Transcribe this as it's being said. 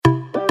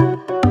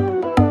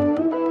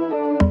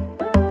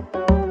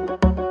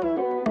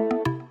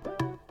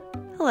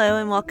Hello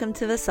and welcome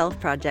to the Self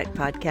Project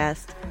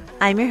podcast.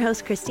 I'm your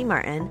host, Christy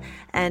Martin,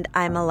 and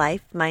I'm a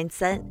life,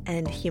 mindset,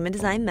 and human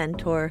design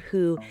mentor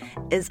who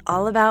is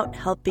all about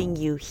helping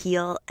you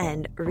heal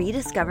and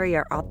rediscover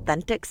your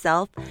authentic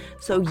self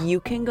so you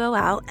can go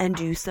out and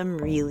do some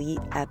really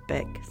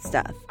epic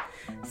stuff.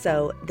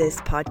 So this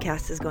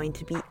podcast is going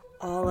to be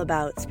all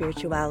about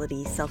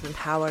spirituality,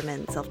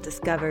 self-empowerment,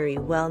 self-discovery,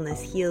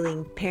 wellness,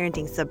 healing,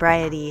 parenting,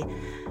 sobriety,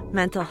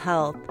 mental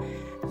health.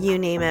 You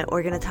name it,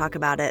 we're going to talk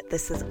about it.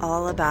 This is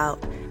all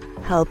about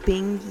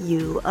helping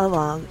you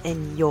along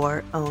in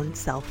your own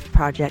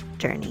self-project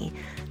journey.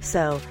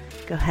 So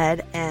go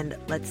ahead and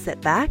let's sit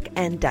back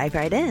and dive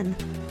right in.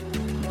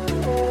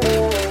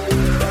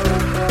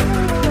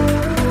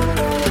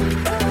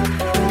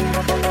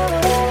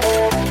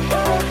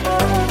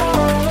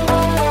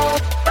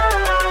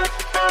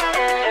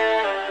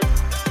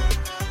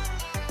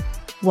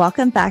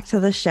 Welcome back to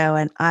the show,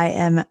 and I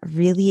am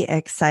really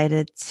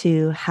excited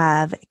to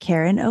have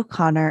Karen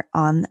O'Connor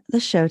on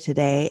the show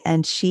today,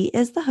 and she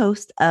is the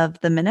host of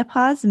the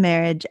Menopause,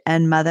 Marriage,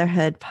 and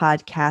Motherhood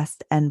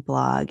podcast and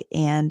blog,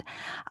 and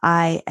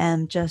I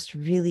am just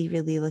really,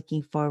 really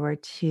looking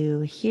forward to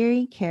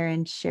hearing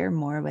Karen share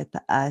more with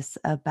us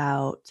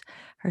about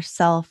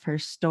herself, her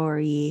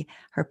story,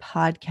 her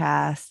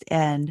podcast,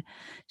 and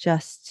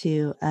just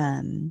to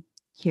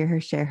hear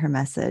her share her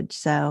message.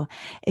 So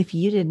if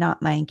you did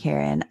not mind,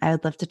 Karen, I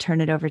would love to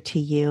turn it over to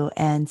you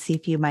and see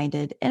if you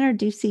minded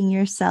introducing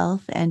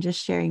yourself and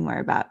just sharing more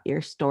about your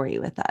story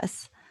with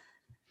us.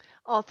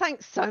 Oh,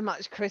 thanks so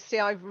much, Christy.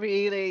 I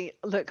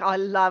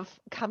love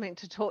coming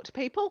to talk to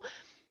people.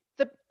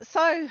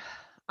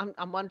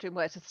 I'm wondering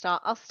where to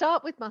start. I'll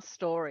start with my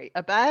story.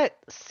 About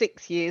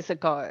 6 years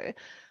ago,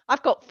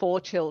 I've got 4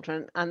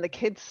 children and the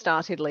kids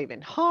started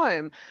leaving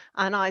home,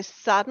 and I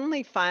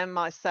suddenly found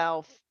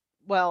myself,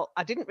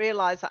 I didn't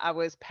realize that I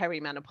was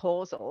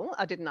perimenopausal.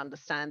 I didn't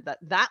understand that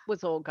that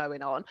was all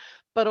going on,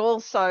 but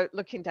also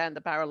looking down the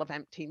barrel of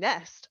empty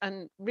nest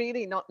and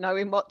really not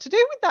knowing what to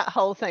do with that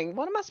whole thing.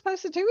 What am I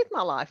supposed to do with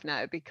my life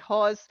now?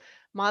 Because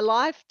my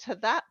life to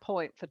that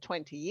point for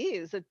 20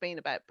 years had been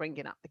about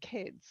bringing up the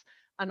kids.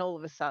 And all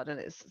of a sudden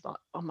it's like,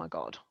 oh my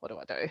God, what do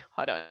I do?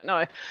 I don't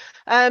know.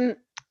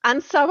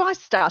 And so I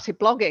started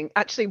blogging.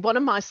 Actually, one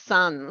of my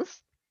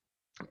sons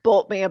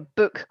bought me a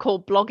book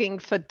called Blogging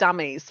for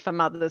Dummies for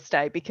Mother's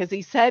Day because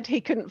he said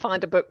he couldn't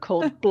find a book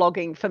called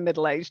Blogging for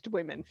Middle-Aged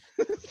Women.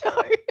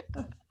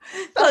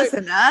 Close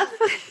enough.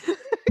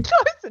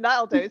 Close enough,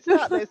 I'll do.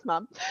 Start this,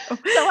 Mum. So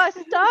I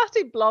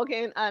started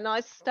blogging and I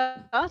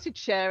started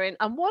sharing.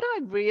 And what I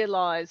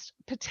realized,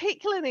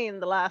 particularly in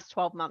the last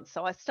 12 months,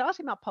 so I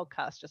started my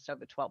podcast just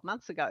over 12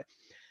 months ago,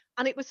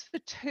 and it was for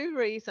 2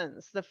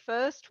 reasons. The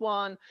first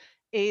one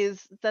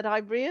is that I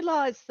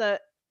realized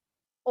that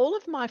all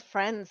of my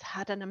friends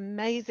had an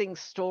amazing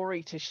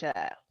story to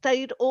share.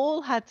 They'd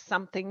all had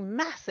something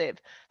massive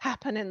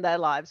happen in their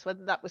lives,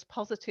 whether that was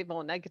positive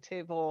or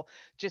negative or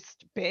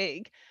just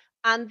big,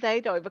 and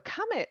they'd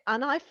overcome it.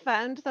 And I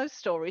found those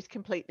stories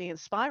completely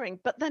inspiring,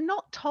 but they're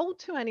not told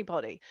to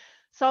anybody.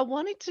 So I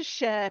wanted to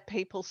share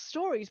people's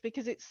stories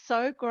because it's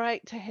so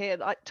great to hear,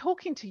 like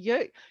talking to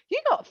you.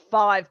 You got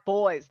 5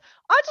 boys.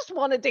 I just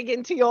want to dig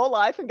into your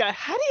life and go,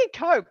 how do you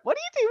cope? What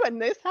do you do when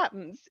this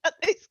happens?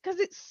 It's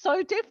because it's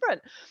so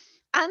different.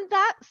 And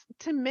that's,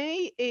 to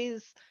me,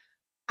 is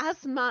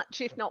as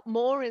much, if not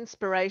more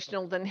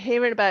inspirational than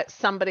hearing about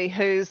somebody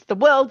who's the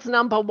world's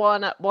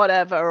 #1 at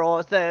whatever,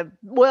 or the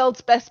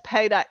world's best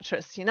paid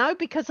actress,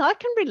 because I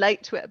can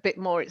relate to it a bit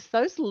more. It's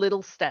those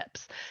little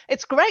steps.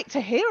 It's great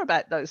to hear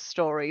about those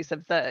stories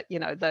of the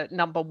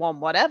 #1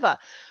 whatever,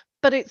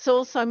 but it's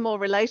also more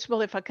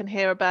relatable if I can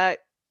hear about,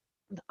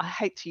 I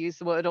hate to use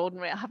the word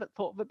ordinary, I haven't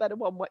thought of a better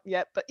one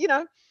yet, but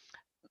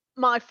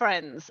my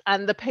friends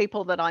and the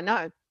people that I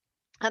know.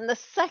 And the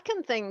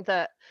second thing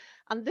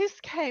and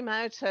this came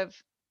out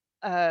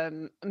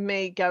of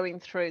me going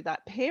through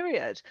that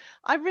period,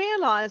 I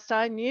realized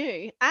I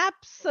knew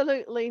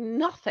absolutely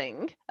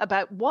nothing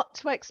about what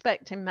to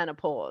expect in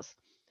menopause.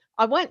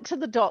 I went to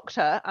the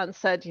doctor and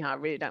said, I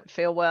really don't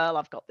feel well.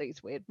 I've got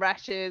these weird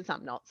rashes.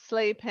 I'm not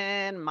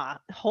sleeping. My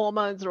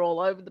hormones are all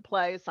over the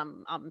place.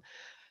 I'm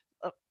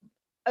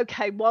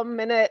okay 1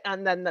 minute,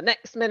 and then the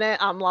next minute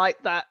I'm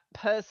like that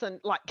person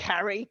like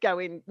Carrie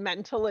going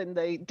mental in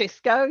the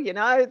disco,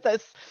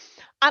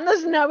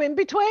 there's no in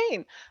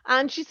between.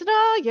 And she said,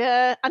 oh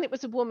yeah, and it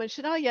was a woman. She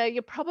said, oh yeah,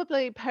 you're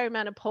probably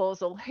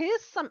perimenopausal.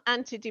 Here's some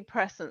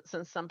antidepressants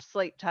and some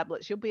sleep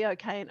tablets. You'll be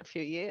okay in a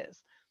few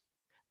years.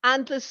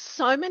 And there's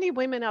so many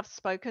women I've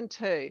spoken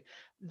to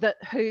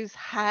who's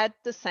had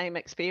the same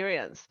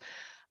experience.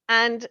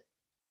 And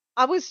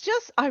I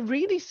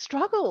really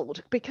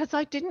struggled because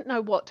I didn't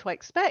know what to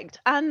expect.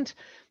 And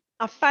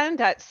I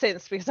found out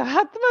since, because I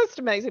had the most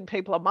amazing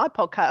people on my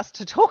podcast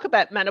to talk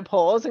about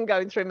menopause and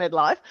going through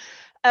midlife,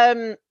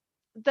 that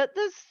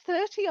there's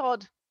 30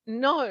 odd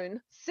known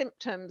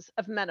symptoms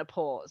of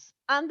menopause,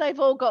 and they've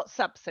all got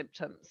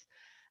subsymptoms.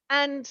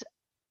 And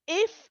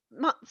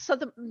So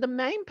the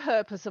main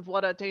purpose of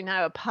what I do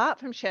now, apart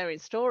from sharing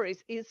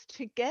stories, is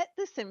to get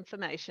this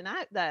information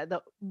out there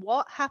that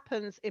what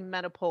happens in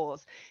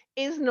menopause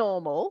is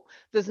normal.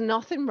 There's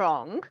nothing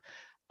wrong.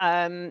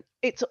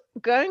 It's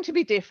going to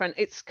be different.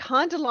 It's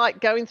kind of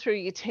like going through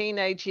your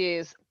teenage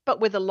years, but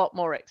with a lot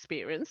more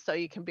experience. So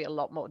you can be a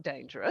lot more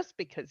dangerous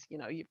because,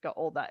 you've got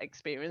all that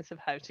experience of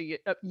how to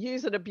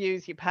use and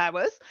abuse your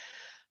powers.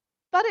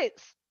 But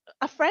it's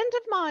a friend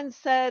of mine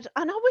said,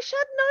 and I wish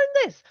I'd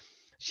known this.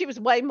 She was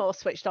way more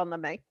switched on than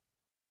me.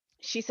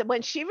 She said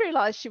when she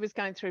realized she was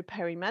going through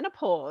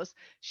perimenopause,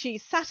 she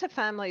sat her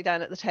family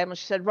down at the table.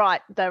 She said,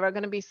 right, there are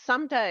going to be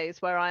some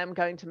days where I am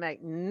going to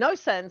make no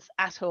sense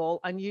at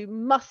all, and you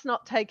must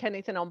not take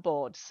anything on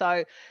board.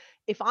 So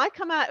if I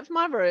come out of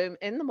my room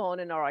in the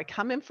morning or I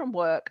come in from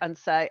work and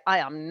say, I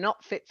am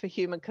not fit for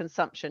human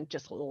consumption,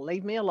 just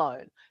leave me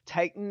alone.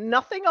 Take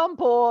nothing on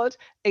board.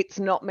 It's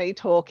not me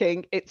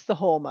talking, it's the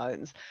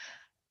hormones.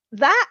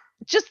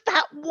 Just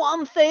that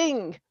one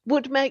thing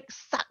would make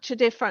such a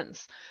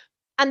difference.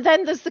 And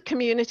then there's the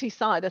community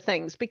side of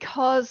things,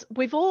 because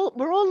we're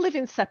all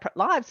living separate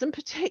lives, and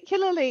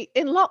particularly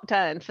in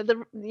lockdown, for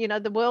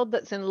the world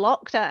that's in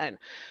lockdown,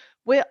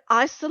 we're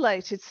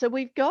isolated. So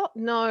we've got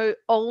no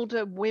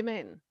older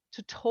women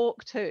to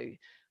talk to,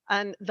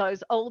 and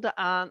those older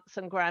aunts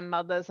and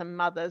grandmothers and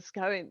mothers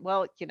going,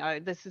 well,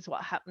 this is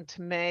what happened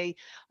to me.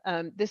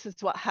 This is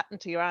what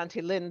happened to your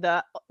Auntie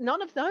Linda.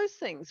 None of those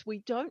things. We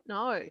don't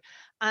know.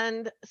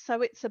 And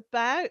so it's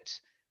about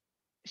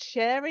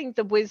sharing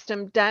the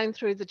wisdom down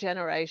through the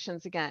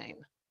generations again,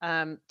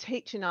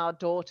 teaching our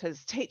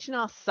daughters, teaching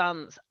our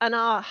sons and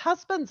our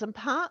husbands and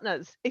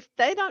partners. If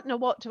they don't know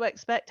what to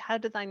expect, how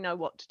do they know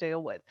what to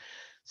deal with?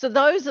 So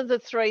those are the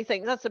three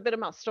things. That's a bit of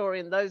my story,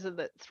 and those are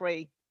the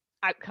three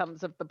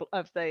outcomes of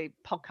the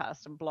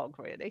podcast and blog,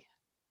 really.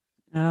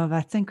 Oh,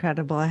 that's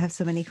incredible. I have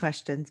so many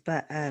questions,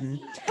 but I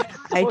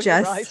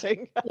you're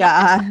writing.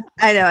 Yeah,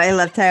 I know. I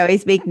love to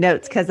always make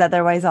notes because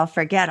otherwise I'll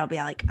forget. I'll be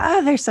like,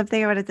 oh, there's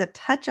something I wanted to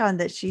touch on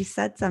that she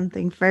said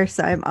something first.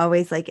 So I'm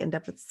always like end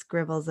up with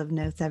scribbles of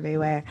notes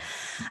everywhere.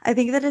 I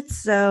think that it's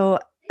so,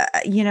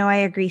 I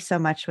agree so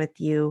much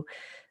with you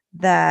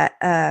that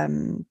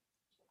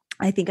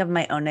I think of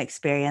my own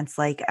experience,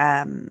 like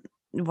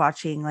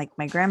watching like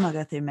my grandma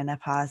go through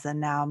menopause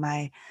and now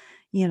my,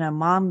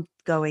 mom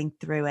going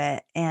through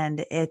it.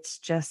 And it's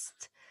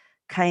just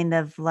kind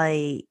of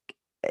like,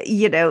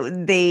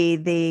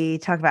 they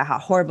talk about how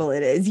horrible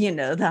it is,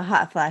 the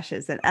hot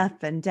flashes and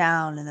up and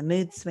down and the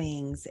mood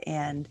swings.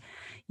 And,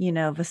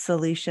 the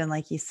solution,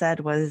 like you said,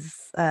 was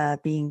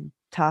being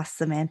tossed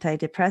some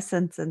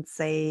antidepressants and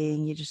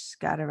saying you just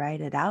got to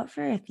write it out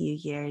for a few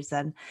years.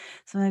 And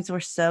sometimes we're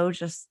so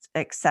just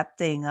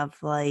accepting of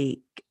like,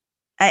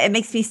 it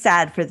makes me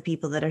sad for the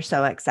people that are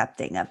so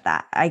accepting of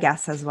that, I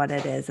guess is what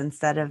it is.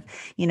 Instead of,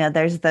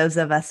 there's those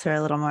of us who are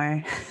a little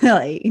more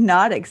like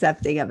not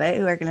accepting of it,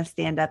 who are going to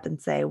stand up and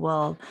say,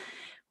 well,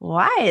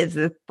 why is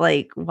it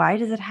like, why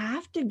does it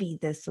have to be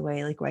this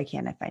way? Like, why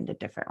can't I find a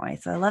different way?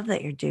 So I love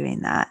that you're doing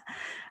that.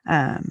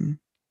 I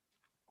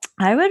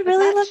would There's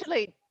really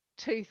actually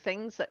two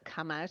things that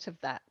come out of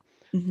that.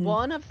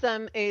 One of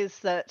them is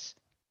that,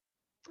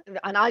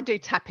 and I do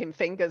tapping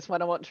fingers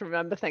when I want to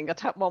remember things. I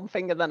tap one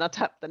finger, then I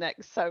tap the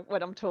next. So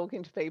when I'm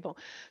talking to people.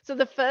 So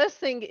the first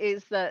thing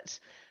is that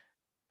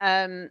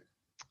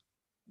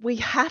we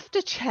have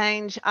to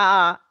change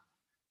our,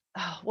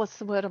 what's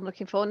the word I'm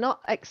looking for?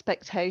 Not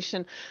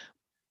expectation.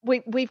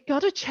 We've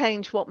got to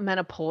change what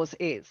menopause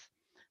is.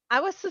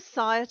 Our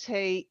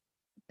society,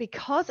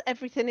 because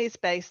everything is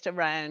based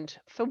around,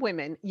 for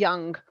women,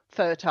 young,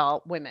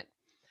 fertile women.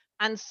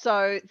 And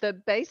so the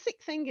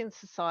basic thing in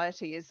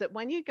society is that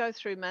when you go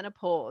through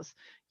menopause,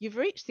 you've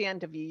reached the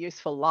end of your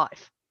useful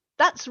life.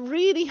 That's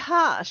really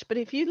harsh, but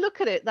if you look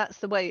at it, that's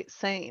the way it's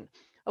seen.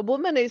 A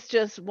woman is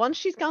just, once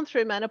she's gone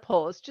through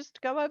menopause,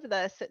 just go over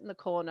there, sit in the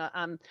corner,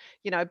 and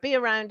be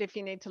around if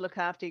you need to look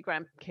after your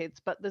grandkids,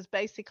 but there's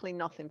basically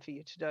nothing for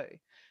you to do.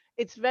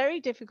 It's very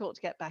difficult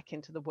to get back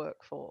into the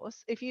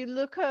workforce. If you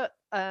look at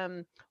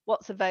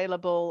what's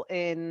available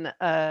in,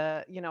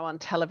 on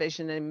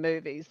television and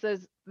movies,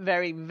 there's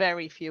very,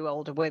 very few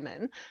older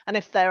women. And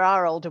if there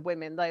are older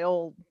women, they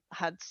all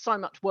had so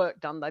much work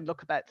done, they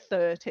look about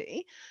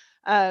 30.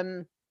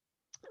 But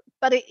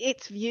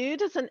it's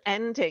viewed as an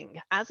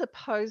ending as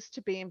opposed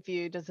to being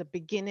viewed as a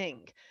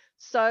beginning.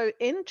 So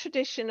in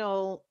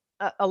traditional,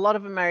 a lot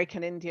of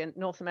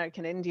North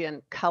American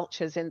Indian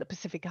cultures, in the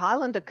Pacific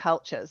Islander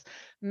cultures,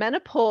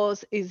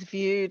 menopause is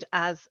viewed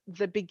as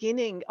the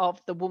beginning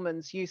of the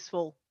woman's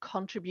useful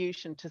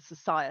contribution to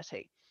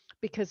society.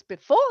 Because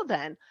before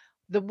then,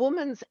 the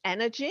woman's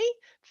energy,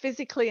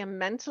 physically and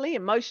mentally,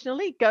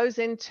 emotionally, goes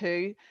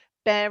into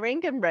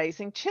bearing and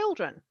raising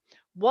children.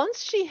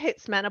 Once she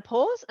hits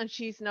menopause and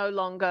she's no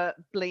longer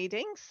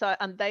bleeding, so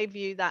and they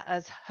view that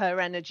as her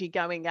energy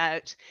going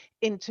out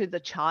into the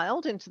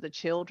child, into the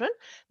children,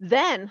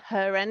 then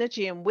her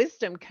energy and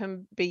wisdom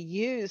can be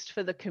used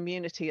for the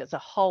community as a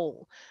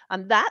whole.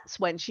 And that's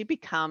when she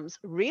becomes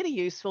really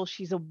useful.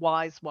 She's a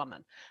wise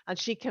woman and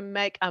she can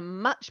make a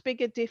much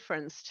bigger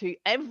difference to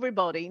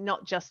everybody,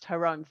 not just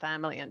her own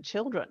family and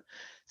children.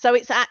 So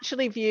it's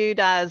actually viewed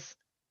as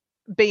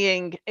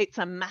it's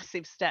a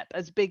massive step,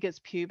 as big as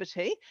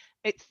puberty.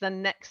 It's the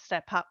next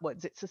step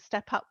upwards. It's a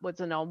step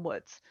upwards and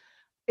onwards.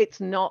 It's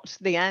not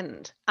the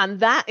end. And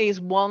that is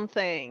one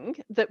thing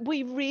that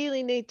we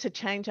really need to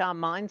change our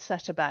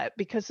mindset about,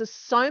 because there's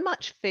so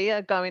much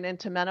fear going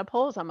into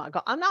menopause. Oh my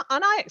God. And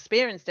I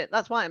experienced it.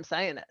 That's why I'm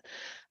saying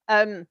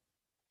it.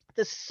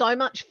 There's so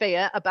much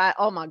fear about,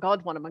 oh my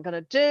God, what am I going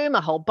to do?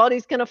 My whole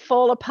body's going to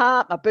fall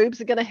apart. My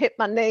boobs are going to hit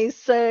my knees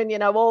soon,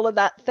 all of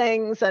that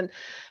things. And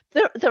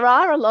there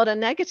are a lot of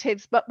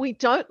negatives, but we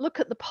don't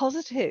look at the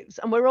positives.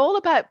 And we're all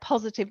about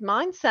positive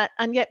mindset.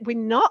 And yet we're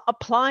not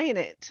applying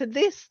it to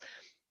this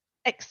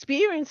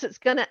experience that's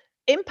going to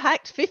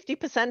impact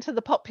 50% of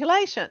the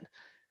population.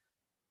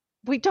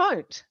 We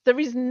don't. There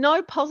is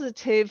no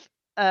positive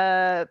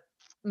mindset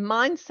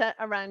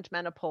around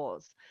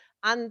menopause,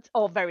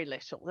 or very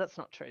little. That's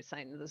not true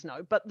saying there's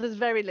no, but there's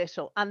very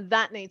little, and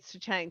that needs to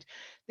change.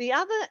 The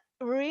other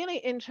really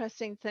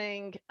interesting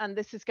thing, and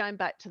this is going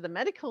back to the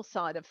medical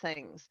side of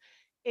things,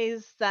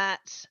 is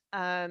that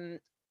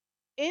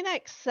in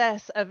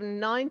excess of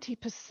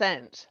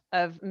 90%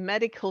 of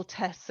medical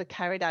tests are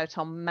carried out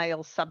on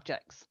male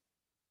subjects,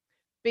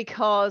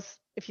 because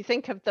if you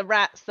think of the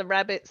rats, the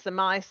rabbits, the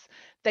mice,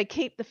 they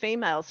keep the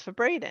females for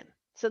breeding.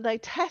 So they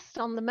test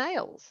on the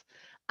males.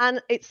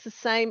 And it's the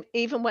same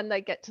even when they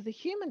get to the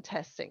human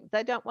testing.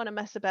 They don't want to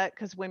mess about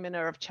because women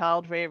are of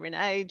child rearing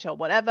age or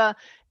whatever.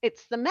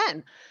 It's the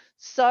men.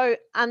 So,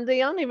 and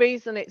the only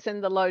reason it's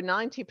in the low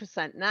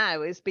 90%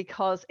 now is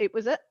because it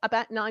was at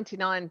about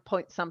 99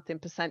 point something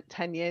percent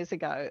 10 years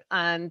ago.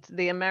 And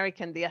the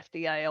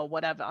FDA or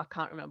whatever, I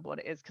can't remember what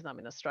it is because I'm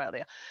in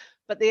Australia,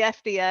 but the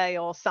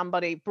FDA or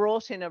somebody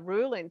brought in a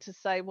ruling to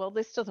say, well,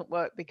 this doesn't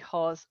work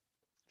because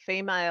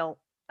female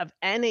of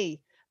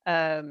any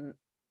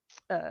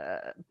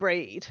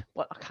breed,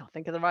 what I can't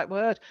think of the right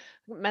word,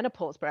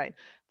 menopause brain,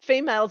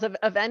 females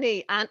of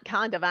any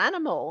kind of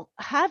animal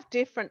have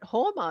different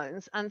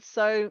hormones, and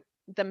so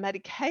the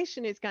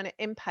medication is going to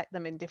impact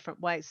them in different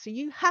ways. So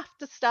you have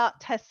to start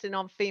testing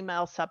on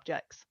female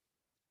subjects.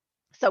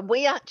 So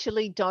we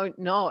actually don't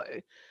know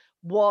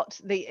what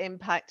the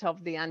impact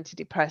of the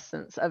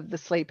antidepressants, of the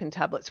sleeping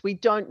tablets. We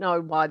don't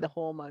know why the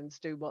hormones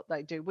do what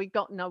they do. We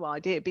got no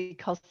idea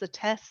because the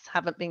tests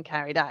haven't been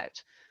carried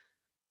out.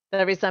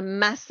 There is a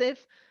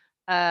massive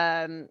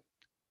standing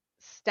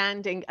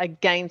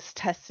against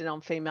testing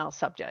on female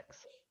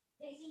subjects.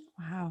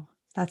 Wow.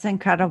 That's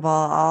incredible.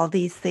 All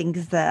these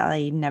things that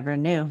I never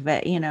knew,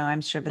 but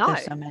I'm sure that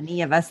there's so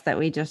many of us that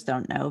we just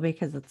don't know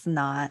because it's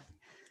not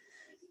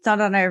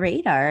on our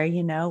radar,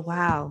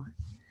 Wow.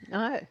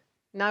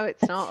 No,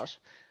 it's not.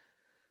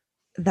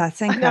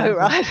 That's incredible.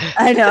 I know, right?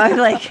 I know. I'm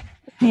like,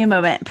 give me a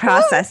moment,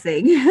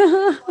 processing.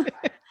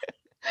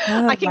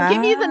 I can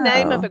give you the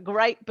name of a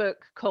great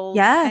book called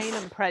Pain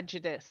and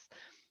Prejudice.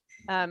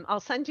 I'll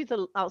send you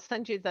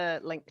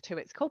the link to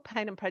it. It's called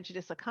Pain and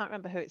Prejudice. I can't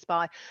remember who it's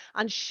by.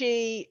 And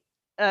she's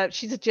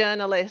a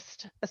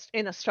journalist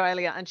in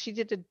Australia, and she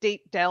did a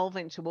deep delve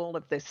into all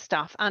of this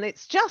stuff. And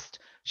it's just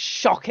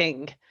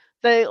shocking,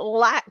 the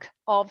lack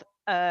of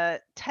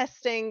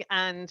testing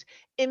and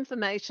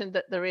information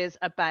that there is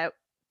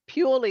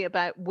purely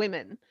about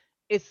women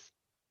is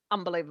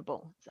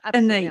unbelievable. It's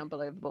absolutely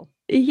unbelievable.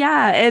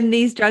 Yeah, and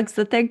these drugs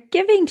that they're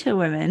giving to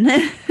women.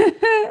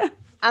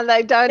 And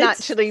they don't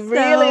actually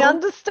really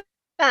understand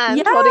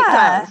what it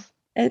does.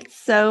 It's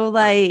so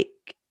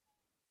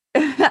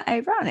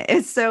ironic.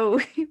 It's so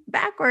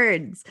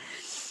backwards.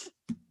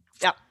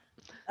 Yeah.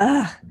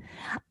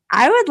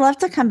 I would love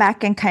to come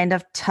back and kind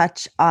of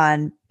touch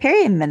on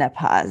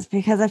perimenopause,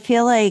 because I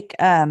feel like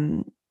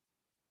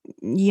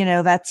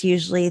that's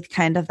usually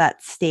kind of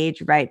that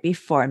stage right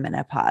before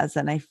menopause.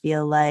 And I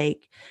feel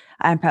like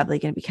I'm probably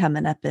going to be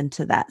coming up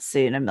into that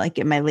soon. I'm like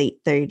in my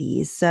late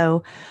 30s.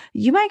 So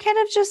you might kind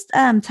of just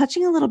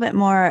touching a little bit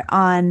more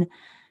on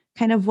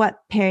kind of what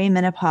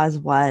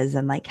perimenopause was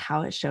and like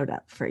how it showed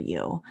up for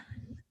you.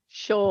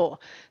 Sure.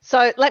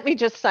 So let me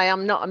just say,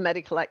 I'm not a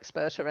medical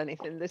expert or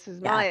anything. This is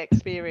my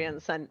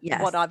experience and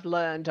what I've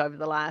learned over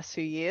the last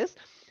few years.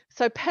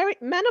 So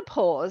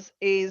menopause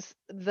is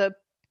the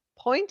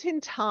point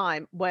in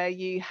time where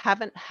you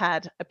haven't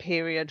had a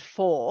period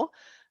for,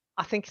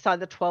 I think it's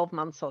either 12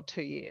 months or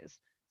 2 years,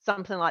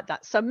 something like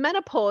that. So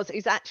menopause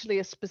is actually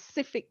a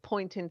specific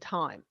point in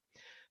time.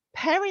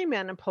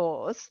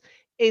 Perimenopause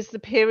is the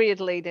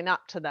period leading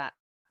up to that,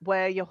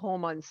 where your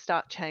hormones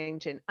start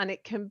changing, and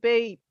it can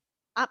be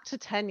up to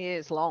 10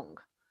 years long.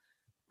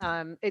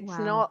 It's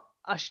not,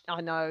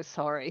 I know,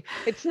 sorry.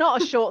 It's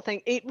not a short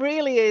thing. It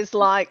really is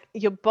like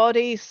your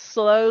body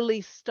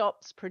slowly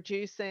stops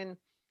producing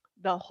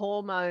the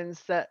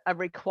hormones that are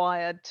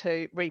required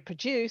to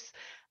reproduce,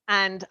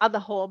 and other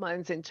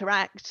hormones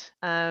interact.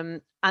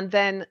 And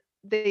then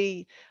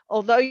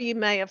although you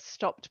may have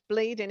stopped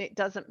bleeding, it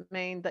doesn't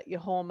mean that your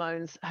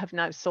hormones have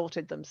now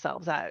sorted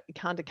themselves out. It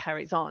kind of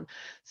carries on.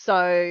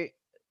 So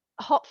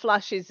hot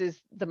flushes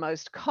is the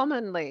most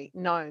commonly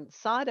known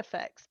side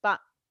effects, but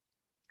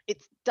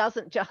it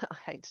doesn't just, I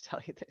hate to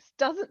tell you this,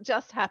 doesn't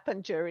just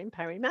happen during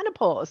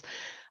perimenopause.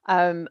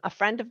 A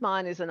friend of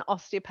mine is an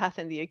osteopath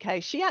in the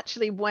UK. She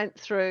actually went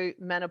through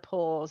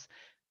menopause,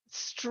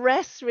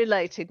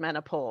 stress-related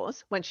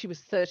menopause, when she was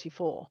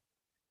 34.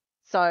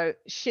 So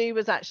she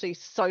was actually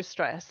so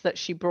stressed that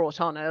she brought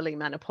on early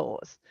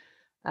menopause.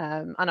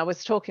 And I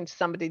was talking to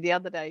somebody the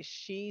other day,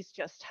 she's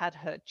just had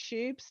her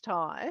tubes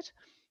tied.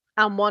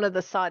 And one of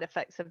the side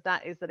effects of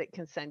that is that it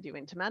can send you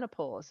into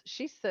menopause.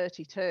 She's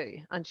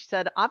 32 and she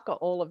said, I've got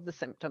all of the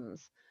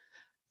symptoms.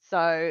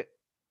 So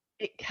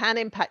it can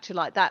impact you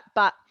like that.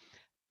 But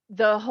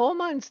the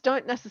hormones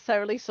don't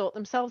necessarily sort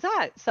themselves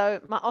out. So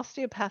my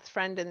osteopath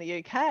friend in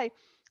the UK,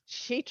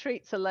 she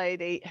treats a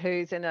lady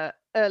who's in her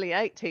early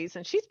 80s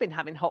and she's been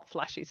having hot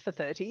flashes for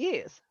 30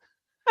 years.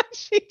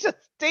 She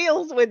just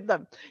deals with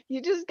them.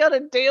 You just got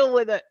to deal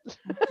with it.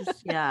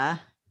 Yeah.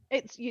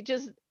 It's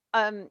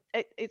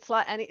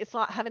like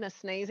having a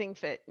sneezing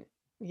fit.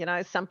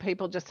 Some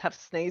people just have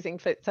sneezing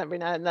fits every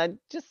now and then.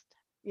 Just,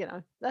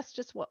 that's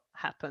just what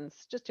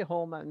happens. Just your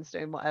hormones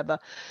doing whatever.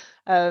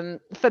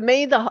 For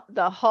me,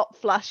 the hot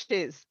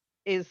flushes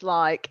is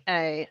like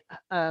an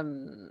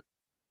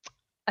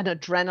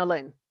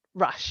adrenaline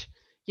rush.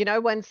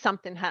 When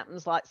something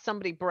happens, like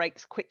somebody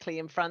brakes quickly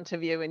in front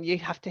of you and you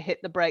have to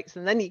hit the brakes,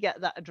 and then you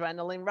get that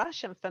adrenaline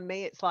rush. And for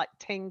me, it's like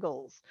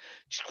tingles,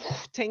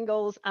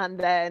 and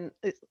then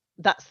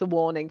that's the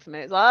warning for me.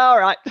 It's like, all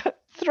right,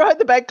 throw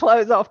the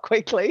bedclothes off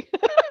quickly.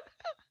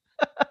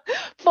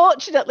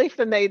 Fortunately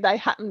for me, they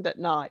happened at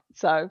night.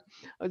 So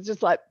I was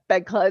just like,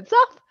 bedclothes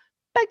off,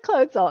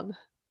 bedclothes on,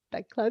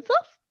 bedclothes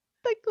off,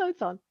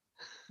 bedclothes on.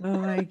 Oh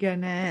my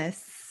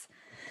goodness.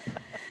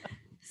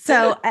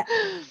 So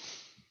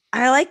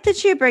I like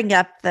that you bring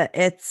up that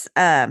it's,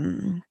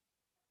 kind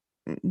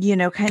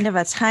of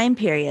a time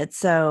period.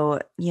 So,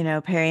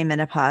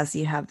 perimenopause,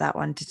 you have that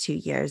 1 to 2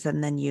 years,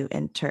 and then you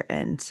enter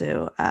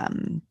into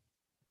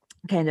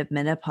kind of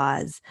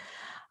menopause.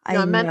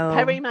 No, I know.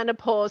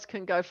 perimenopause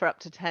can go for up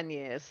to 10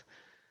 years.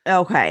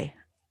 Okay.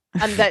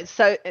 And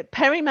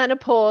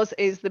perimenopause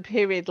is the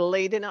period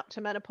leading up to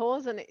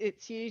menopause. And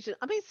it's usually,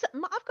 I've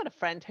got a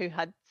friend who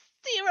had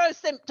 0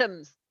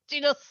 symptoms.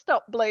 She just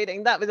stopped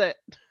bleeding. That was it.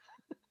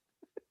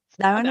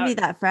 I want to be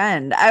that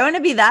friend. I want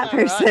to be that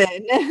person.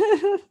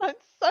 Right.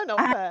 That's so not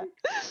fair.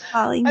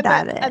 Calling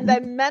that in. And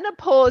then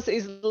menopause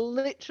is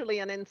literally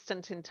an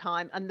instant in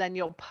time, and then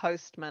you're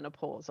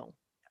postmenopausal.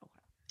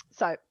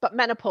 So, but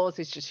menopause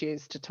is just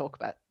used to talk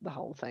about the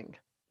whole thing.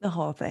 The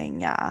whole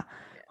thing, yeah.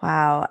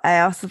 Wow.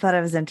 I also thought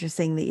it was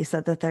interesting that you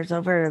said that there's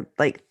over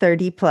like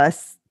 30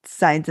 plus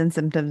signs and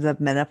symptoms of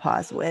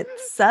menopause with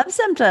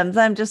sub-symptoms.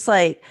 I'm just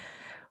like,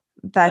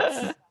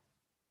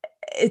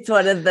 it's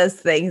one of those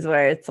things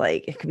where it's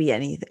like, it could be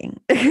anything.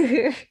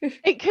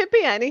 It could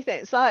be anything.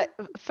 It's like,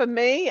 for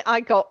me, I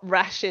got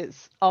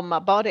rashes on my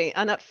body.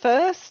 And at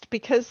first,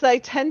 because they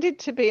tended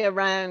to be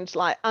around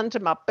like under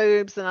my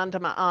boobs and under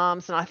my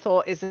arms, and I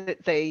thought, is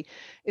it the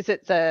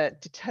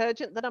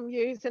detergent that I'm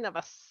using? Have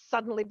I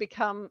suddenly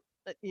become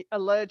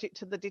allergic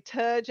to the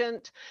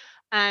detergent?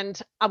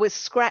 And I was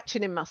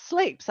scratching in my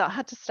sleep. So I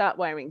had to start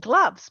wearing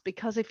gloves,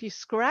 because if you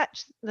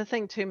scratch the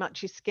thing too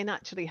much, your skin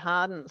actually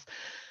hardens.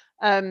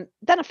 Then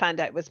I found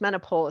out it was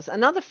menopause.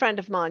 Another friend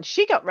of mine,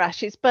 she got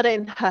rashes, but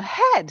in her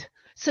head.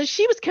 So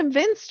she was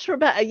convinced for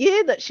about a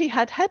year that she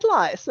had head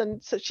lice.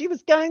 And so she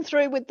was going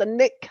through with the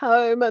knit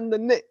comb and the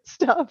knit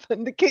stuff,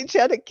 and she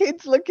had her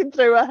kids looking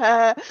through her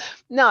hair.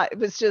 No, it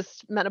was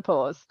just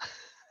menopause.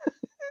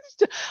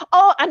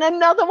 Oh, and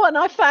another one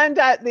I found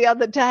out the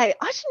other day.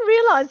 I didn't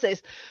realize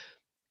this.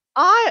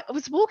 I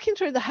was walking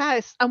through the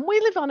house, and we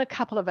live on a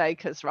couple of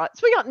acres, right?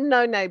 So we got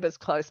no neighbors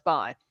close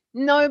by.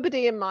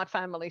 Nobody in my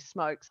family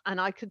smokes, and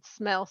I could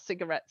smell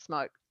cigarette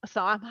smoke.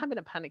 So I'm having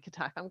a panic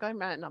attack. I'm going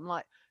around and I'm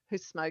like,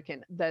 who's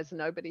smoking? There's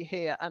nobody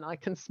here, and I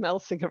can smell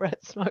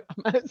cigarette smoke.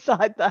 I'm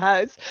outside the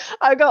house.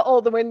 I got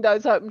all the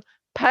windows open.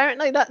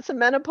 Apparently that's a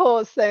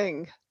menopause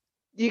thing.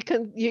 You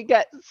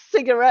get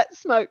cigarette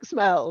smoke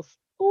smells.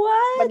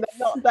 What? When they're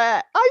not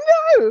there. I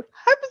know.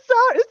 How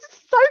bizarre. It's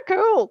so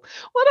cool.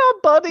 What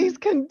our bodies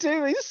can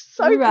do is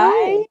so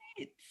cool.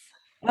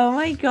 Oh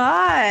my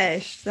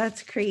gosh,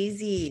 that's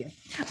crazy.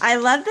 I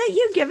love that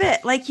you give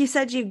it, like you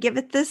said, you give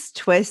it this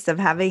twist of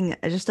having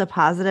just a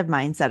positive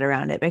mindset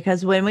around it,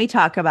 because when we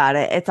talk about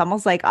it, it's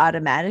almost like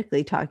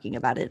automatically talking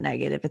about it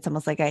negative. It's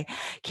almost like I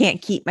can't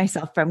keep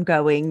myself from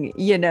going,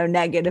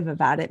 negative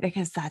about it,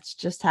 because that's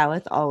just how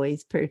it's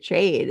always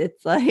portrayed.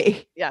 It's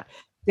like, yeah,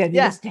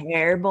 this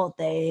terrible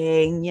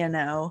thing,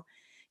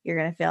 you're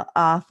going to feel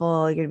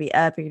awful. You're going to be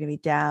up. You're going to be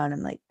down.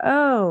 I'm like,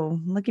 oh,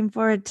 I'm looking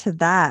forward to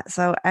that.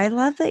 So I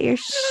love that you're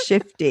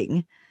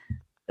shifting.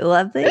 I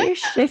love that you're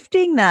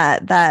shifting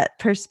that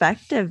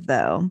perspective,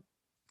 though.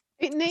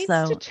 It needs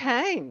to So,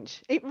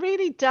 change. It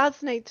really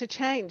does need to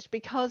change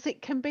because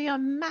it can be a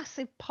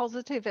massive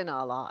positive in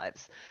our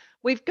lives.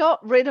 We've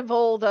got rid of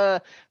all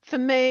the, for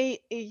me,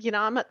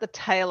 I'm at the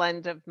tail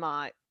end of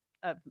my,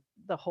 of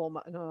the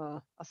hormone.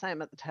 Oh, I say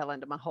I'm at the tail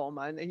end of my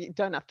hormone. You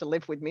don't have to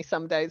live with me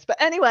some days.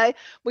 But anyway,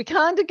 we're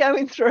kind of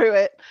going through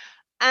it.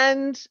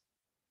 And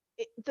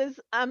there's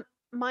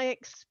my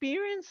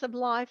experience of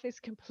life is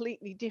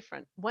completely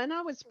different. When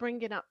I was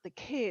bringing up the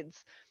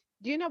kids,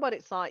 do you know what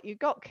it's like? You've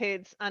got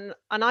kids, and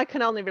I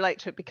can only relate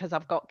to it because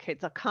I've got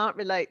kids. I can't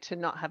relate to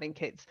not having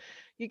kids.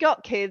 You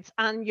got kids,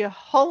 and your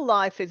whole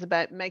life is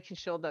about making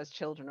sure those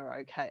children are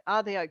okay.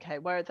 Are they okay?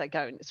 Where are they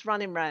going? It's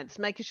running around. It's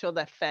making sure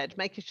they're fed,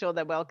 making sure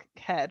they're well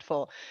cared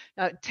for,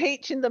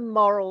 teaching them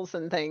morals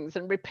and things,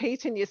 and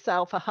repeating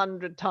yourself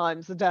 100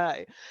 times a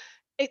day.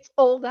 It's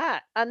all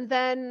that, and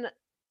then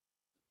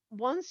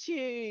once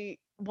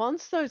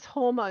those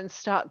hormones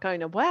start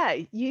going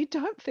away, you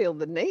don't feel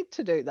the need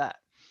to do that.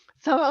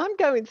 So I'm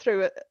going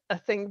through a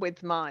thing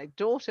with my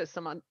daughter.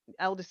 So my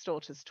eldest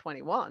daughter's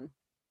 21.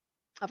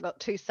 I've got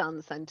two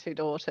sons and two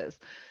daughters.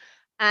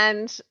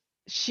 And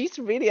she's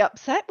really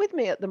upset with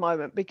me at the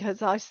moment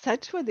because I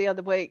said to her the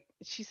other week,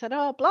 she said,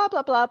 "Oh, blah,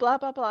 blah, blah, blah,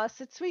 blah, blah." I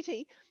said,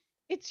 "Sweetie,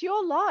 it's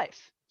your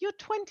life. You're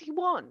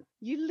 21.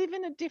 You live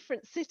in a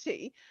different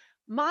city.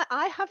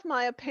 I have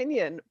my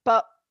opinion,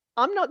 but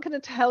I'm not going to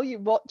tell you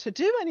what to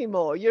do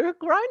anymore. You're a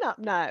grown up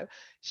now."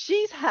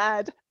 She's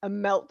had a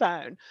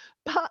meltdown,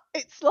 but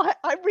it's like,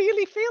 I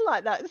really feel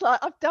like that. It's like,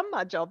 I've done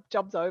my job.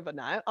 Job's over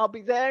now. I'll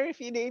be there if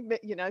you need me,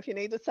 if you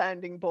need a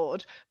sounding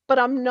board, but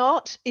I'm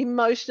not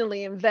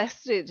emotionally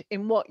invested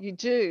in what you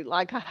do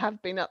like I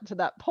have been up to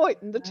that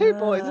point. And the two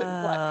boys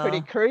are like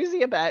pretty oh,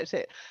 cruisy about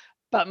it.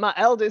 But my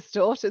eldest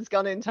daughter's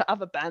gone into,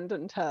 I've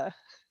abandoned her.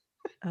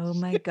 oh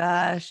my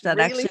gosh, that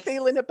Really actually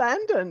feeling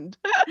abandoned.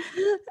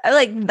 I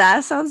like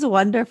that sounds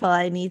wonderful.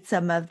 I need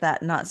some of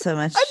that, not so I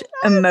much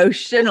know.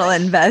 emotional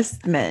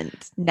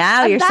investment.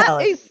 Now you're And that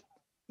selling. is,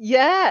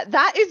 yeah,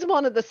 that is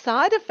one of the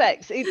side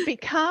effects. It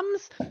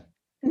becomes,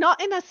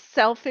 not in a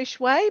selfish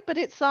way, but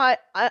it's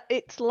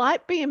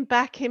like being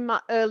back in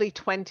my early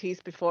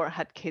 20s before I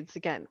had kids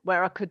again,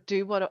 where I could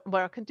do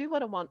where I can do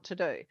what I want to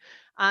do.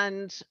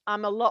 And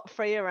I'm a lot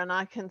freer, and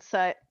I can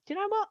say, "Do you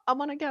know what? I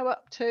want to go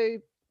up to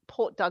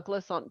Port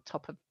Douglas on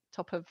top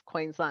of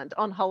Queensland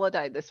on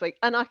holiday this week."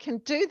 And I can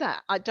do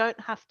that. I don't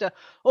have to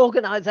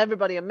organize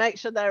everybody and make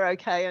sure they're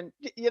okay. And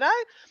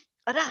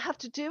I don't have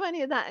to do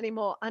any of that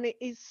anymore. And it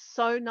is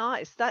so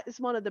nice. That is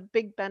one of the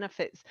big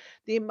benefits.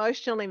 The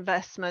emotional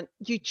investment,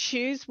 you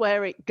choose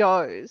where it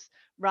goes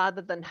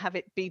rather than have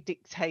it be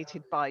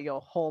dictated by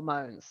your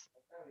hormones.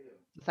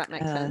 Does that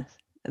make Uh, sense?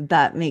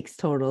 that makes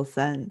total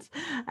sense.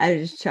 I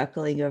was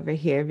chuckling over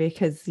here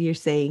because you're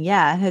saying,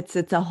 yeah, it's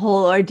a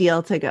whole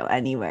ordeal to go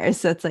anywhere.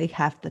 So it's like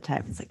half the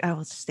time it's like, oh,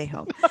 we'll just stay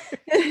home.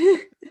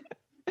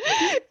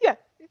 Yeah,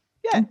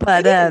 yeah,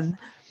 But it is.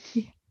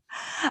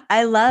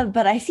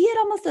 but I see it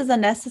almost as a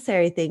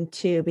necessary thing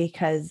too,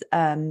 because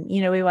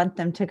we want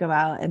them to go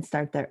out and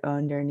start their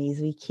own journeys.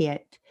 We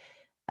can't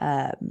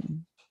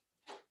um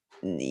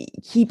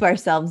keep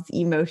ourselves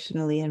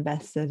emotionally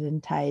invested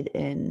and tied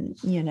in,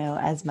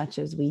 as much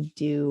as we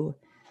do,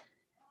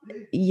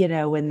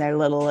 when they're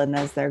little and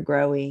as they're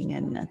growing.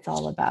 And it's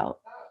all about,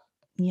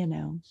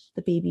 the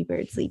baby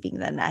birds leaving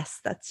the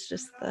nest. That's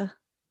just the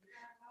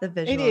It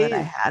visual that I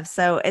is. have.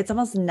 So it's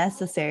almost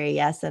necessary,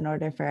 yes, in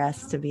order for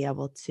us to be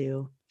able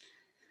to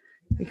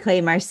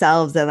reclaim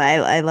ourselves. And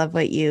I love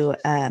what you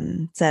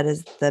said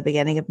is the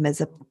beginning of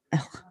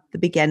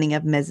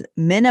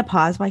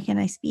menopause. Why can't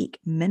I speak?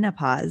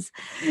 Menopause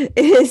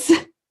is,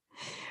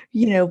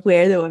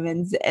 where the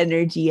woman's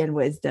energy and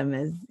wisdom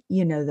is,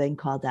 then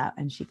called out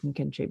and she can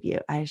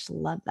contribute. I just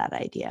love that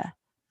idea.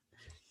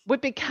 We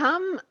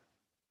become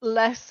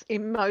less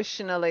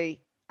emotionally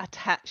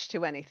attached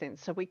to anything.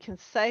 So we can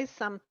say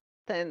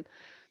something.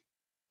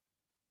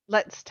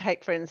 Let's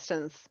take, for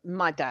instance,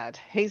 my dad.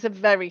 He's a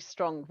very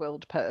strong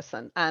willed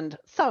person, and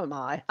so am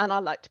I. And I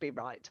like to be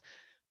right.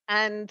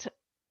 And,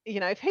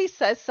 if he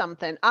says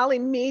something, I'll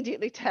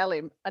immediately tell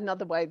him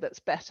another way that's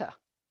better,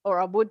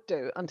 or I would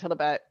do until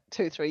about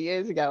 2, 3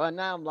 years ago. And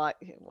now I'm like,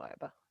 "Yeah,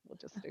 whatever, we'll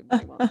just do what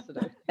he wants to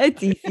do."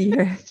 It's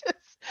easier. It's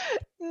just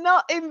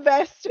not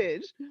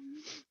invested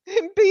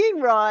in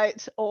being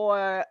right,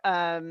 or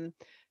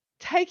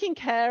taking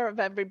care of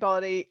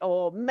everybody,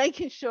 or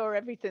making sure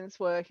everything's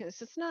working. It's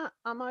just, not,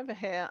 I'm over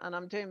here and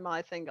I'm doing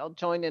my thing. I'll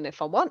join in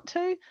if I want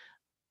to.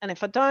 And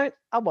if I don't,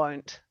 I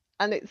won't.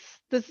 And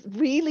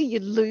you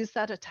lose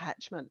that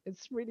attachment.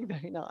 It's really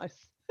very nice.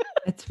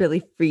 It's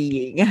really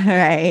freeing.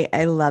 Right.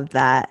 I love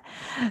that.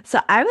 So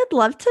I would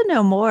love to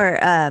know more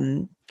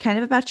kind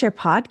of about your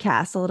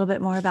podcast, a little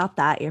bit more about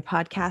that, your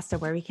podcast, or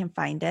where we can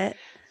find it.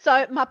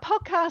 So my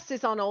podcast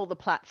is on all the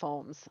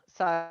platforms.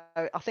 So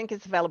I think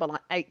it's available on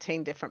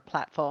 18 different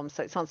platforms.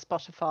 So it's on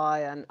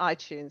Spotify and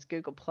iTunes,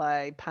 Google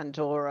Play,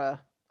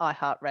 Pandora,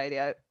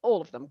 iHeartRadio,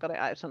 all of them, got it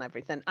out on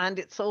everything. And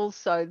it's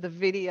also, the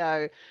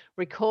video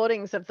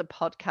recordings of the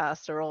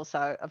podcast are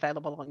also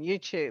available on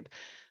YouTube.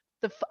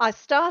 I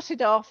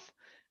started off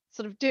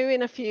sort of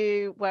doing a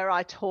few where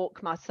I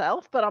talk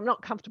myself, but I'm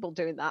not comfortable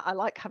doing that. I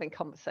like having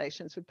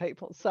conversations with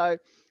people. So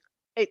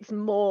it's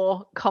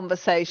more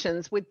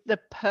conversations with the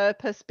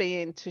purpose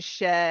being to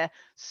share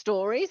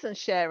stories and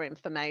share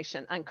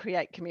information and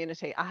create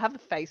community. I have a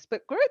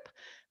Facebook group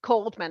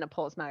called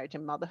Menopause, Marriage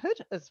and Motherhood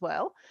as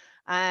well.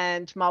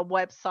 And my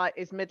website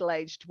is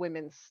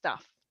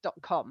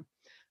middleagedwomenstuff.com.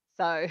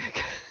 So,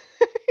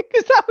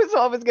 because that was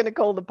what I was going to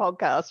call the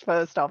podcast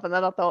first off. And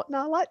then I thought, no,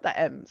 I like the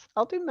M's.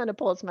 I'll do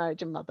Menopause,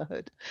 Marriage and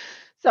Motherhood.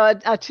 So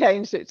I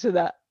changed it to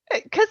that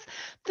because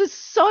there's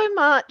so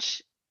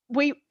much.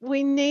 We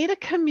need a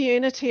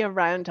community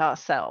around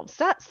ourselves.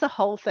 That's the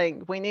whole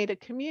thing. We need a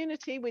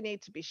community. We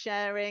need to be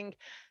sharing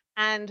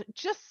and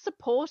just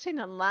supporting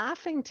and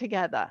laughing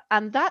together.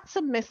 And that's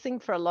a missing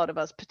for a lot of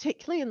us,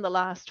 particularly in the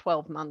last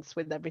 12 months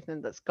with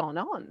everything that's gone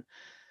on.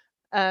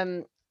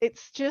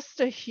 It's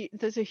just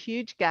there's a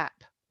huge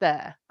gap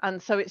there.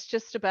 And so it's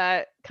just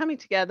about coming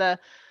together,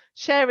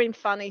 sharing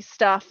funny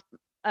stuff,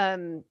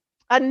 and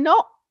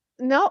not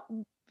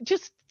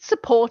just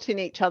supporting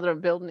each other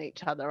and building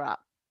each other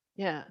up.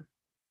 Yeah.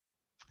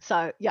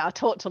 So yeah, I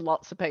talk to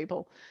lots of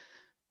people.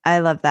 I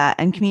love that.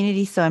 And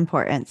community is so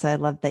important. So I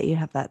love that you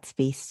have that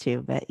space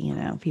too, but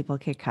people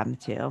could come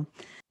to.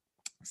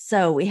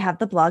 So we have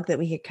the blog that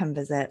we could come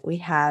visit. We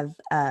have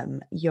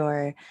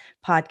your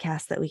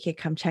podcast that we could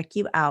come check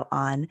you out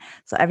on.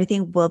 So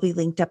everything will be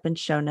linked up in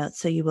show notes.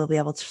 So you will be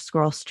able to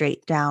scroll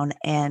straight down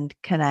and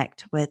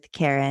connect with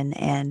Karen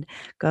and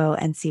go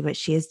and see what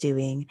she is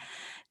doing.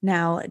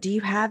 Now, do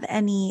you have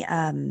any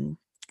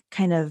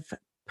kind of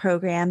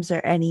programs or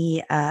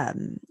any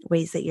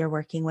ways that you're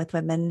working with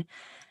women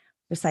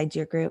besides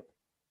your group?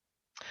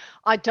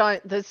 I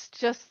don't. There's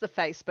just the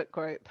Facebook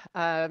group.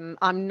 I'm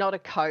not a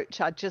coach.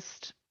 I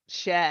just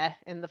share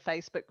in the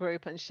Facebook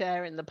group and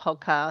share in the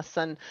podcast.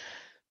 And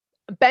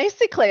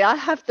basically, I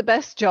have the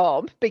best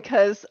job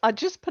because I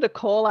just put a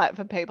call out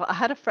for people. I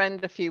had a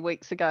friend a few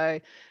weeks ago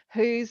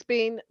who's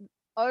been,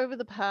 over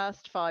the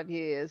past 5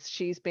 years,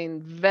 she's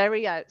been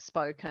very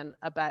outspoken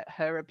about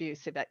her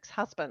abusive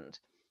ex-husband.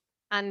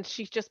 And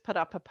she just put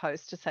up a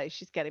post to say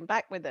she's getting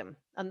back with him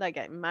and they're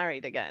getting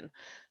married again.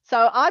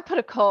 So I put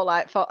a call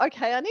out for,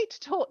 okay, I need to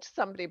talk to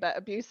somebody about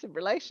abusive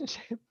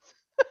relationships.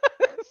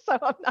 So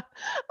I'm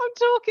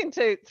talking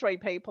to 3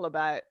 people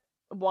about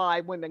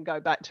why women go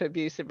back to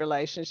abusive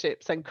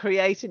relationships and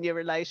creating your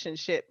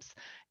relationships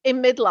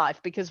in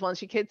midlife, because once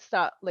your kids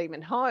start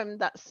leaving home,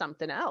 that's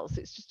something else.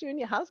 It's just you and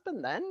your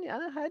husband then.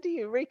 How do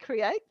you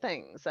recreate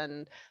things?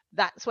 And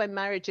that's when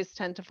marriages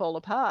tend to fall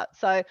apart.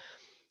 So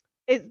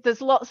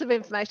there's lots of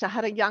information. I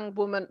had a young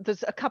woman.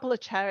 There's a couple of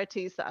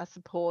charities that I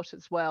support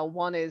as well.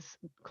 One is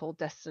called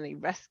Destiny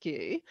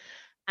Rescue,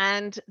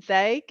 and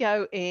they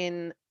go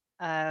in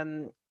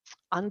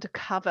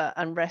undercover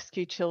and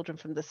rescue children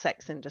from the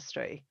sex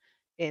industry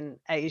in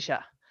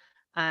Asia.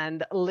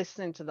 And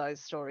listening to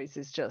those stories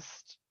is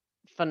just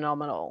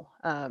phenomenal.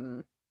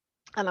 And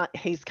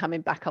he's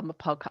coming back on the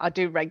podcast. I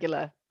do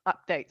regular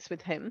updates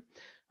with him.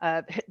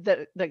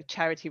 The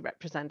charity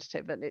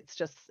representative, and it's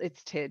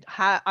teared.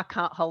 I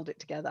can't hold it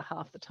together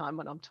half the time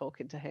when I'm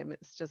talking to him.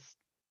 It's just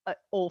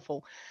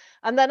awful.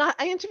 And then I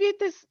interviewed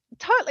this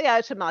totally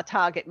out of my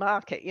target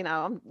market.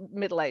 I'm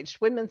middle-aged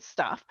women's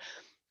stuff,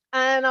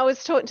 and I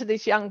was talking to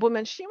this young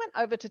woman. She went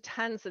over to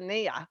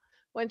Tanzania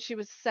when she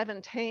was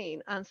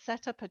 17 and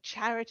set up a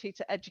charity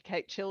to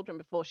educate children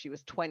before she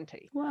was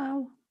 20.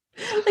 Wow.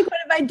 Like, what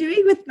am I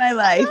doing with my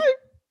life? I'm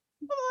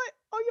like,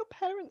 oh, your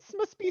parents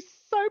must be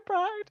so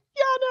proud.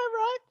 Yeah, I know,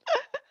 right?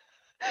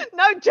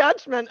 No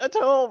judgment at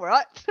all,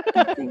 right?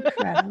 That's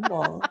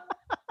incredible.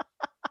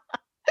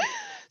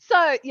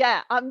 So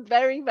yeah, I'm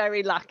very,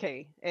 very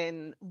lucky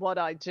in what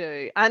I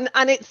do, and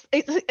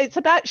it's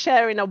about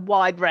sharing a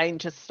wide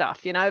range of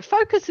stuff.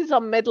 Focus is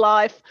on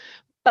midlife,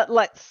 but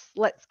let's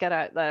get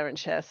out there and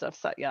share stuff.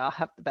 So yeah, I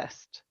have the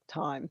best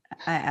time.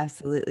 I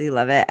absolutely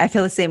love it. I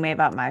feel the same way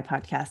about my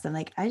podcast. I'm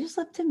like, I just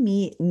love to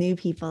meet new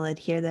people and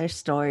hear their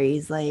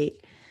stories.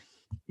 Like,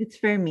 it's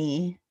for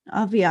me.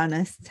 I'll be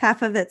honest.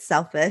 Half of it's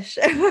selfish.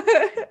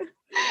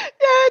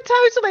 Yeah,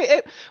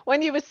 totally.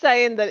 When you were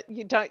saying that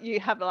you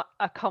have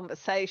a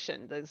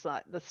conversation, there's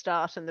like the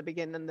start and the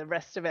beginning and the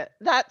rest of it.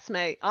 That's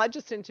me. I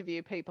just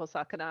interview people so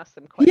I can ask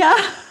them questions.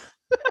 Yeah.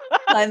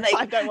 I'm like,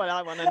 I know what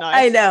I want to know.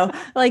 I know.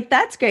 Like,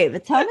 that's great.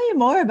 But tell me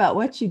more about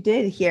what you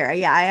did here.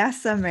 Yeah, I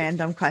ask some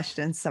random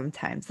questions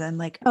sometimes. And I'm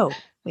like, oh,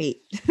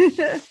 wait.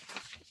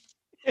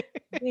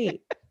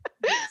 Wait.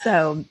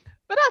 So,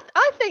 but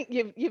I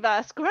think you've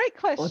asked great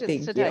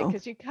questions today,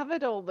 because you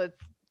covered all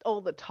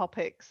the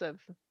topics of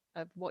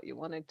what you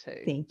wanted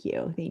to. Thank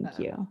you.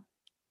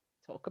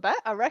 Talk about,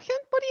 I reckon.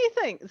 What do you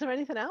think? Is there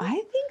anything else? I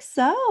think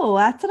so.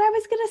 That's what I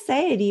was going to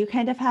say. Do you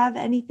kind of have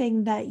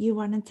anything that you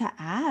wanted to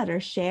add or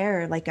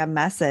share, like a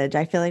message?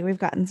 I feel like we've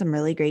gotten some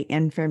really great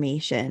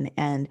information.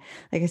 And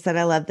like I said,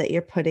 I love that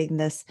you're putting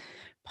this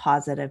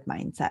positive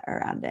mindset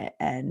around it,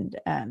 and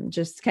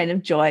just kind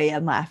of joy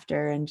and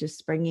laughter, and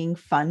just bringing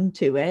fun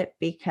to it,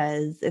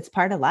 because it's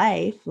part of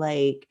life.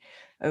 Like,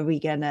 are we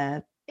going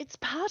to it's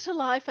part of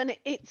life, and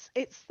it's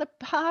the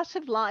part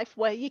of life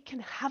where you can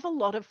have a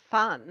lot of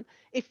fun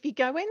if you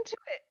go into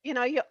it.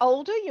 You're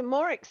older, you're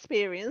more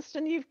experienced,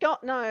 and you've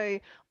got no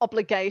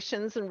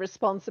obligations and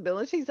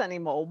responsibilities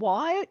anymore.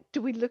 Why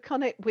do we look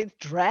on it with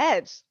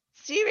dread?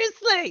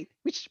 Seriously,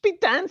 we should be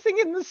dancing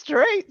in the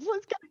streets.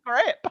 Let's get a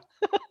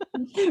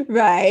grip.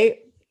 Right.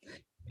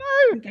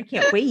 No. I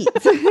can't wait.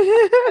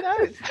 I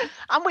know.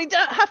 And we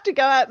don't have to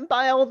go out and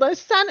buy all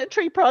those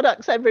sanitary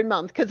products every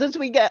month, because as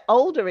we get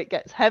older, it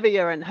gets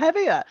heavier and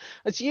heavier.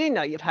 As you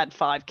know, you've had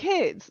 5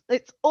 kids.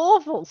 It's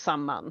awful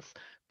some months.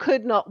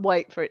 Could not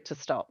wait for it to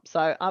stop.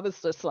 So I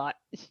was just like,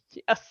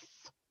 yes.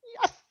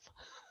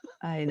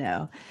 I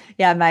know.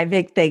 Yeah, my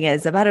big thing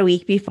is about a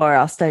week before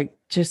I'll start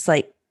just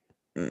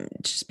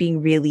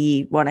being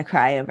really want to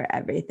cry over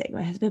everything.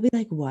 My husband will be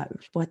like,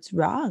 what's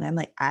wrong? I'm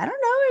like, I don't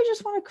know. I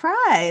just want to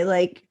cry.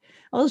 Like,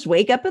 I'll just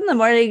wake up in the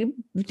morning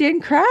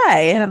and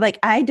cry. And I'm like,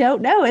 I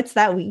don't know. It's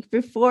that week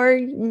before,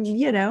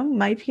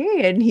 my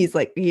period. And he's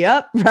like,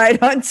 yep,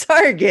 right on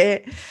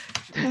target.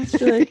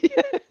 Like,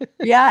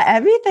 yeah,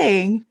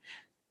 everything.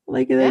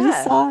 Like, there's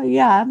a sock.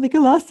 Yeah. I'm like, I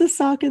lost a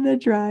sock in the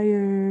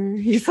dryer.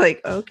 He's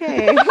like,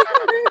 okay.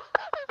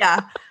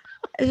 Yeah.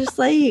 It's just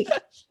like,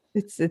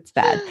 it's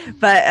bad.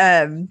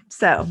 But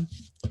so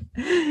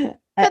but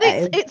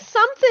it's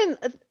something.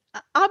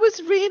 I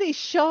was really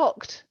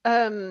shocked,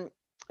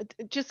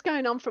 just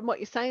going on from what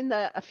you're saying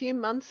there a few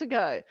months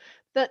ago,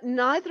 that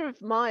neither of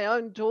my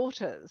own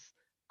daughters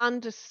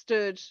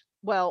understood.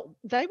 Well,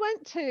 they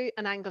went to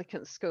an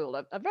Anglican school,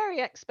 a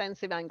very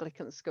expensive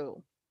Anglican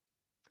school,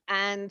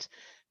 and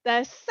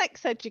their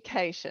sex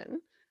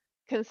education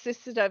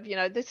consisted of,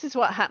 this is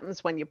what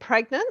happens when you're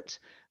pregnant,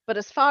 but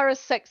as far as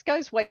sex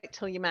goes, wait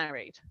till you're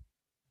married.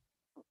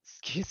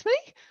 Excuse me?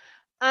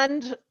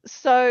 And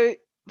so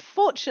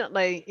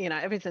fortunately,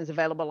 everything's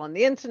available on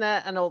the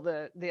internet, and all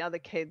the other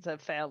kids are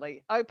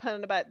fairly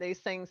open about these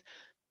things,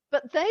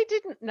 but they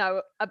didn't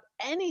know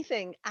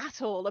anything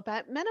at all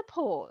about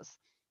menopause.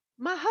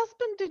 My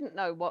husband didn't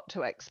know what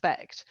to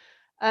expect.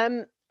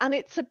 And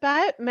it's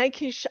about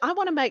making sure, I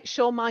want to make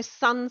sure my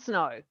sons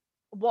know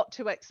what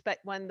to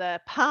expect when their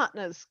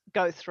partners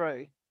go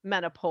through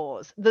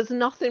menopause. There's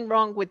nothing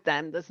wrong with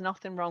them. There's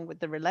nothing wrong with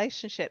the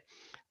relationship.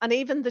 And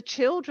even the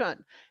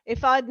children,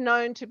 if I'd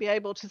known to be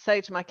able to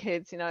say to my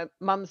kids,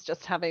 mum's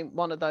just having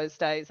one of those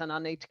days and I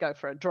need to go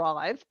for a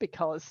drive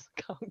because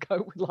I can't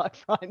go with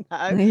life right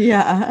now.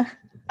 Yeah.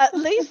 At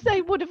least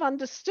they would have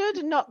understood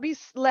and not be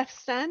left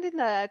standing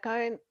there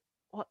going,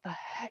 what the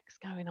heck's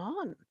going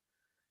on?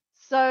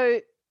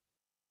 So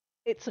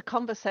it's a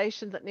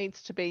conversation that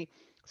needs to be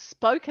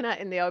spoken at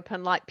in the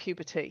open, like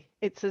puberty.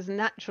 It's as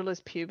natural as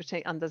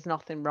puberty, and there's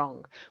nothing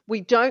wrong.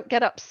 We don't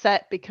get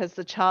upset because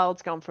the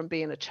child's gone from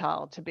being a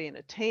child to being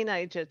a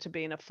teenager to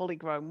being a fully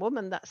grown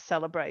woman. That's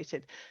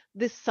celebrated.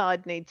 This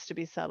side needs to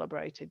be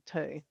celebrated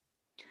too.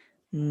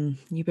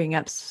 You bring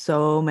up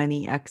so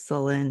many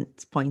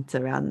excellent points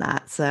around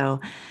that. So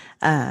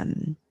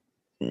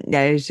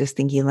I was just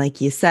thinking, like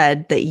you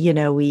said, that,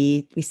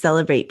 we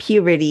celebrate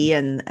puberty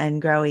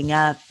and growing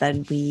up,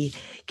 and we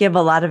give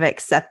a lot of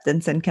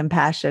acceptance and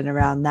compassion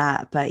around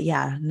that. But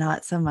yeah,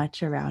 not so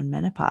much around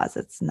menopause.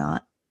 It's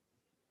not,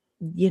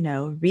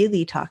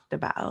 really talked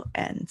about.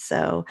 And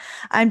so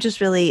I'm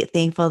just really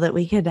thankful that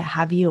we could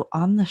have you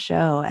on the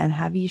show and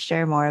have you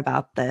share more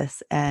about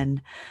this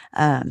and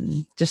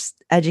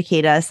just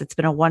educate us. It's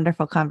been a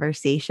wonderful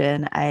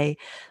conversation. Like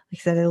I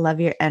said, I love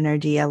your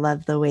energy. I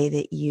love the way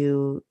that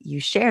you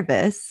share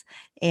this.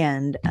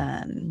 And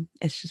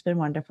it's just been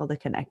wonderful to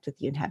connect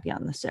with you and have you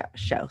on the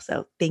show.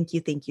 So thank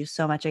you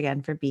so much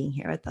again for being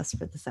here with us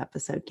for this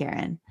episode,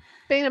 Karen.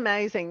 Been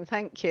amazing.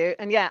 Thank you.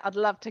 And yeah, I'd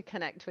love to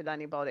connect with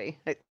anybody.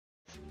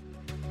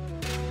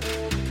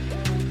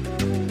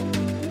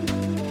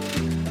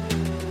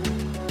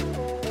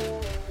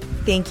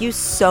 Thank you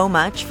so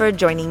much for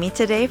joining me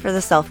today for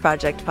the Self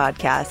Project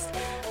podcast.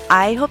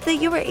 I hope that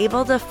you were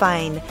able to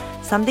find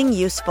something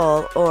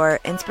useful or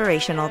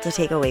inspirational to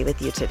take away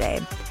with you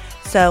today.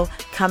 So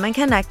come and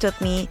connect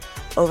with me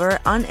over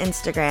on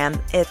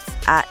Instagram. It's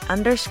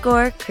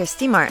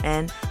 @_Christy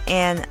Martin,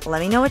 and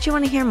let me know what you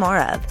want to hear more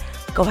of.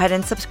 Go ahead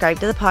and subscribe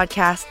to the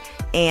podcast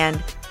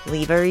and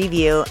leave a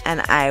review,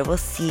 and I will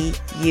see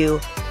you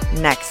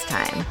next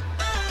time.